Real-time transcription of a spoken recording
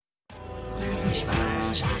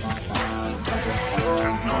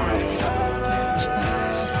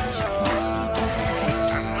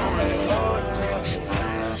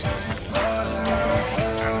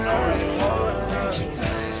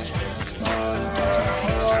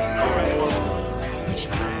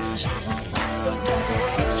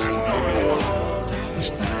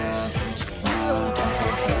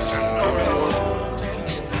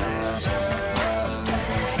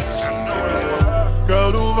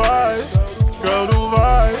Girl, du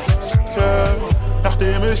weißt, yeah.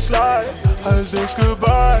 Nachdem ich slide, heißt es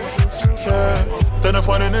goodbye, yeah. Deine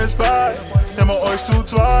Freundin ist bei, nehmt euch zu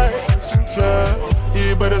zweit, yeah.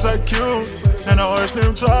 Ihr beide seid cute, nenne euch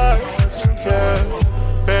nimmt Zeit, yeah.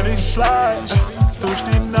 Wenn ich slide, durch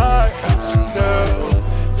die Night, yeah.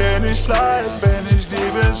 Wenn ich slide, bin ich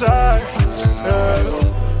die Beside, yeah.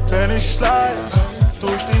 Wenn ich slide,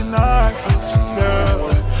 durch die Night, yeah.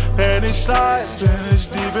 Wenn ich slide, bin ich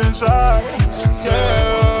die Beside,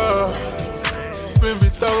 yeah. Bin wie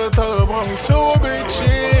Tarre, brauch ich two Big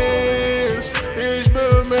Cheese. Ich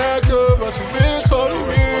bemerke, was du willst von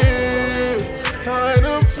mir.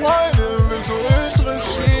 Deine Freundin will so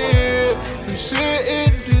interessiert. Ich seh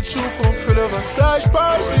in die Zukunft, fühle, was gleich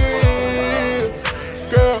passiert.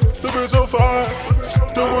 Girl, du bist so fein,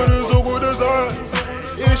 du würdest so gut sein.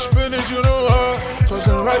 Ich bin nicht general,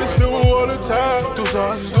 trotzdem ride ich still all the time. Du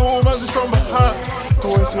sagst, du machst dich von behind.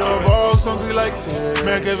 Du hast ihre Box und sie like this.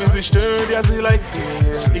 Merke, wenn sie stöhnt, ja, sie like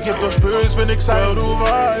this. Ich geb durch böse, bin ich Girl,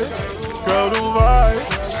 du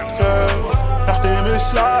weißt, yeah. Nachdem ich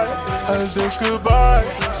slide, heißt es goodbye,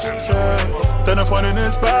 yeah. Deine Freundin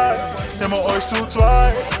ist bei, nehmt euch zu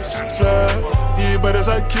zweit, yeah. Ihr beide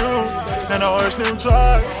seid cute, nenne euch nimmt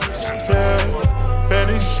Zeit, yeah.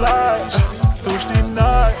 Wenn ich slide, durch die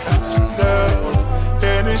Night, yeah.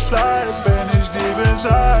 Wenn ich slide, bin ich die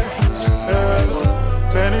Beside, yeah.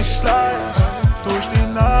 Wenn ich slide, durch die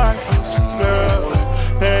Night, yeah.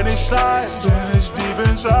 Wenn ich slide, bin ich die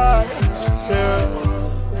Beside, yeah.